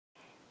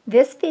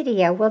This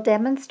video will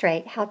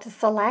demonstrate how to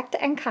select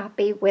and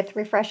copy with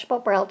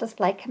Refreshable Braille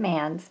Display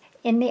Commands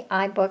in the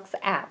iBooks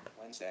app.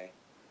 Wednesday.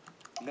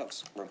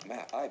 Notes.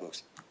 Map.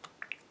 iBooks.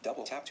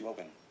 Double tap to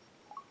open.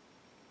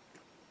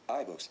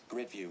 iBooks.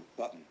 Grid View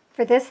button.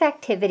 For this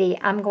activity,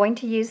 I'm going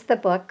to use the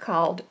book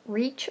called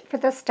Reach for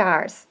the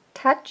Stars.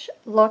 Touch,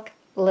 Look,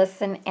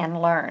 Listen,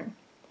 and Learn.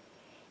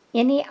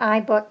 Any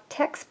iBook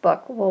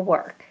textbook will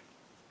work.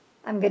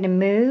 I'm going to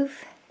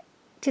move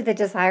to the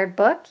desired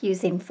book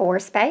using 4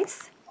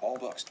 space. All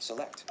books.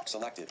 Select.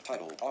 Selected.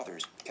 Title.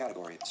 Authors.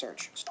 Category.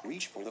 Search.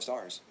 Reach for the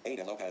Stars.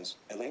 Ada Lopez.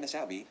 Elena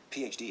Sabi.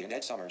 PhD in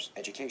Ed Summers.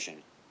 Education.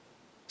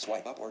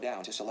 Swipe up or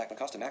down to select a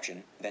custom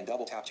action, then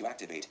double tap to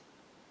activate.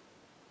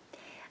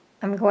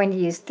 I'm going to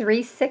use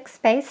 3/6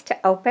 space to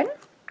open.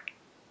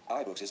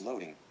 iBooks is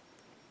loading.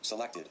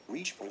 Selected.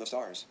 Reach for the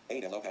Stars.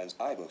 Ada Lopez.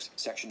 iBooks.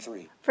 Section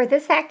 3. For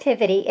this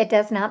activity, it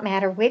does not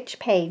matter which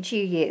page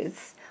you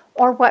use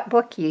or what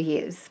book you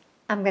use.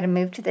 I'm going to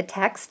move to the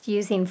text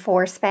using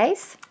 4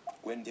 space.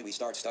 When did we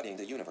start studying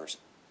the universe?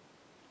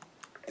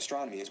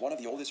 Astronomy is one of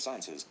the oldest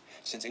sciences.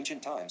 Since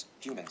ancient times,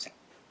 humans.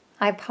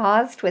 I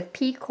paused with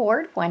P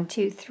chord, 1,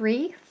 2,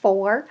 3,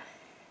 4,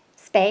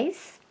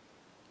 space.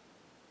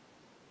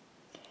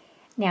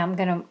 Now I'm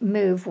going to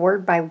move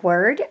word by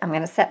word. I'm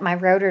going to set my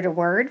rotor to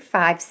word,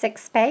 5,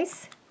 6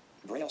 space.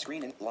 Braille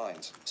screen and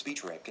lines,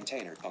 speech rate,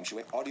 container,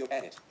 punctuate, audio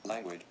edit,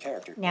 language,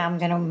 character. Now I'm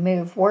going to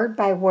move word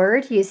by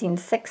word using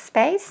 6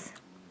 space.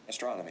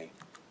 Astronomy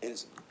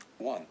is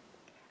 1.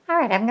 All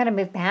right, I'm going to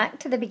move back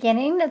to the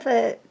beginning of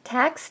the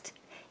text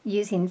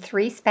using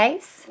 3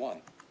 space.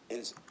 1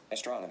 is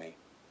astronomy.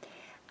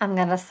 I'm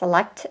going to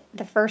select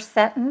the first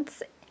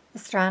sentence.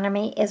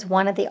 Astronomy is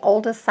one of the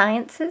oldest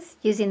sciences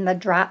using the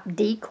drop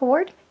D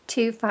chord,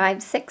 2,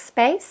 5, 6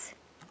 space.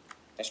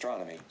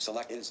 Astronomy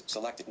select is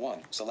selected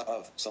 1 select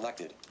of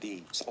selected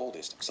the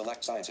oldest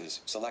select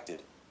sciences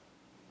selected.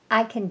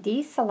 I can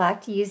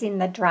deselect using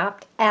the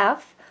dropped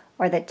F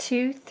or the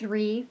 2,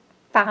 3,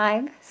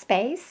 5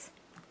 space.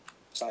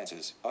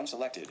 Sciences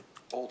unselected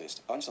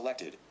oldest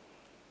unselected.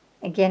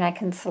 Again, I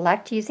can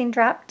select using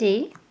drop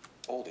D.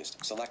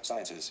 Oldest select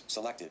sciences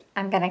selected.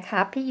 I'm going to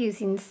copy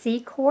using C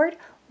chord,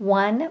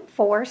 1,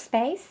 4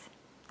 space.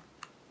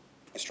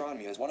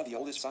 Astronomy is one of the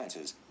oldest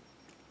sciences.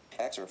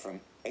 Excerpt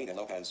from Ada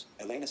Lopez,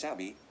 Elena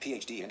Sabi,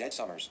 PhD in Ed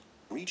Summers.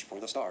 Reach for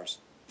the Stars.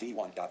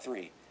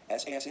 V1.3.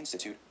 SAS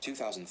Institute,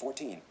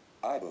 2014.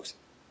 iBooks.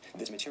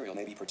 This material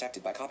may be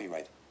protected by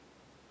copyright.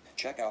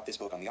 Check out this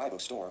book on the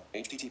iBook store.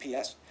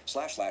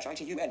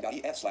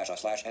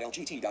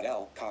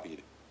 https://itun.ef//lgt.l.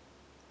 Copied.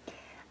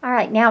 All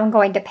right, now I'm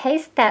going to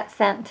paste that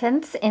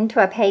sentence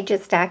into a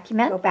Pages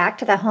document. Go back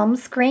to the home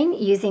screen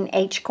using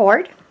H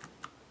chord.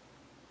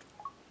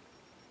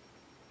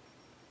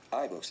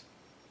 iBooks.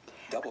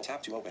 Double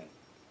tap to open.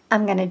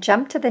 I'm going to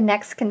jump to the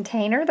next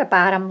container, the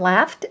bottom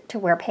left, to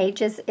where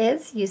Pages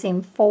is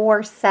using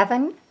 4,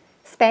 7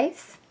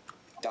 space.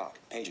 Doc.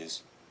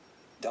 Pages.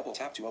 Double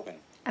tap to open.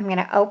 I'm going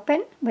to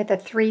open with a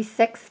 3,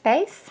 6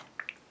 space.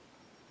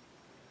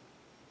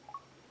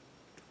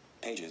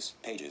 Pages.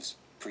 Pages.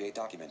 Create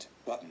document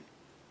button.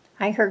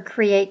 I heard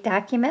Create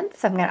Document,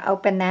 so I'm going to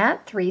open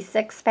that, 3,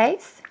 6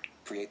 space.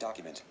 Create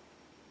document.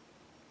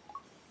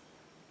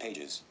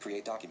 Pages.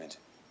 Create document.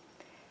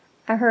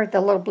 I heard the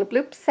little bloop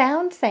bloop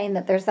sound saying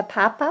that there's a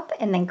pop-up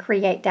and then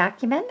Create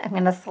Document. I'm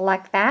going to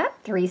select that,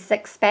 3,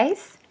 6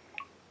 space.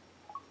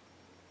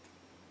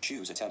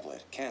 Choose a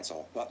template.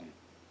 Cancel button.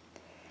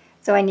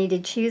 So I need to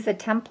choose a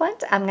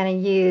template. I'm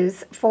going to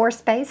use 4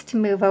 space to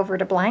move over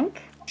to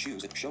blank.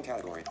 Choose show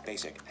category.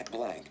 Basic.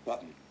 Blank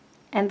button.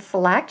 And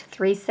select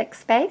 3, 6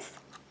 space.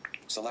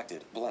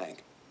 Selected.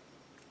 Blank.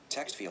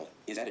 Text field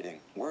is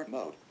editing. Word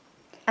mode.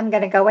 I'm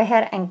going to go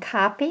ahead and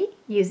copy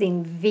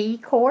using V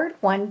chord,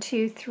 1,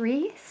 2,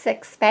 3,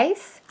 6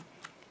 space.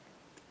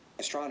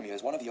 Astronomy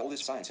is one of the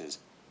oldest sciences.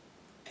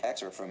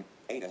 Excerpt from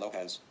Ada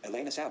Lopez,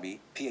 Elena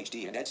Sabi,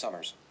 PhD in Ed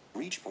Summers.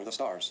 Reach for the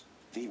Stars.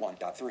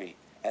 V1.3.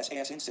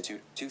 SAS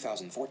Institute,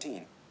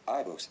 2014.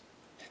 iBooks.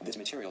 This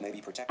material may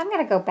be protected. I'm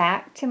going to go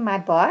back to my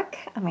book.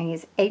 I'm going to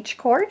use H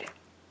chord.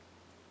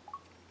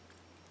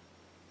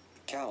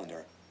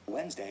 Calendar.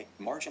 Wednesday,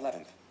 March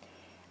 11th.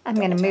 I'm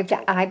going to move to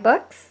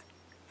iBooks,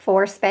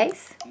 4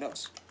 space.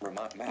 Notes.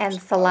 Remote maps.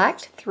 And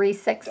select 3,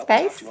 6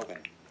 space.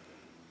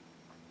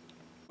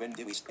 When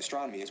did we?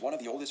 Astronomy is one of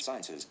the oldest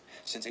sciences.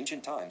 Since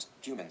ancient times,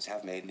 humans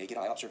have made naked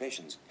eye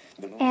observations.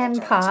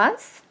 And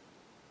pause.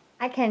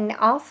 I can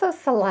also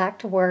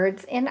select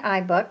words in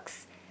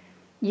iBooks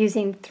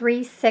using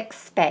 3, 6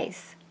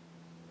 space.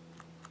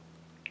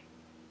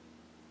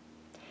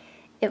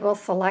 It will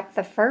select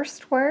the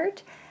first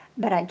word,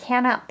 but I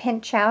cannot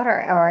pinch out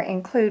or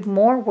include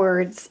more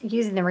words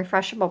using the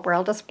Refreshable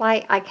Braille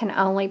Display. I can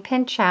only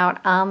pinch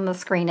out on the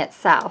screen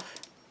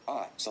itself.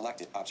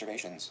 Selected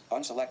observations.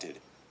 Unselected.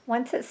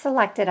 Once it's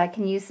selected, I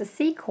can use the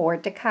C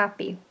chord to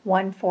copy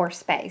 1, 4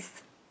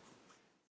 space.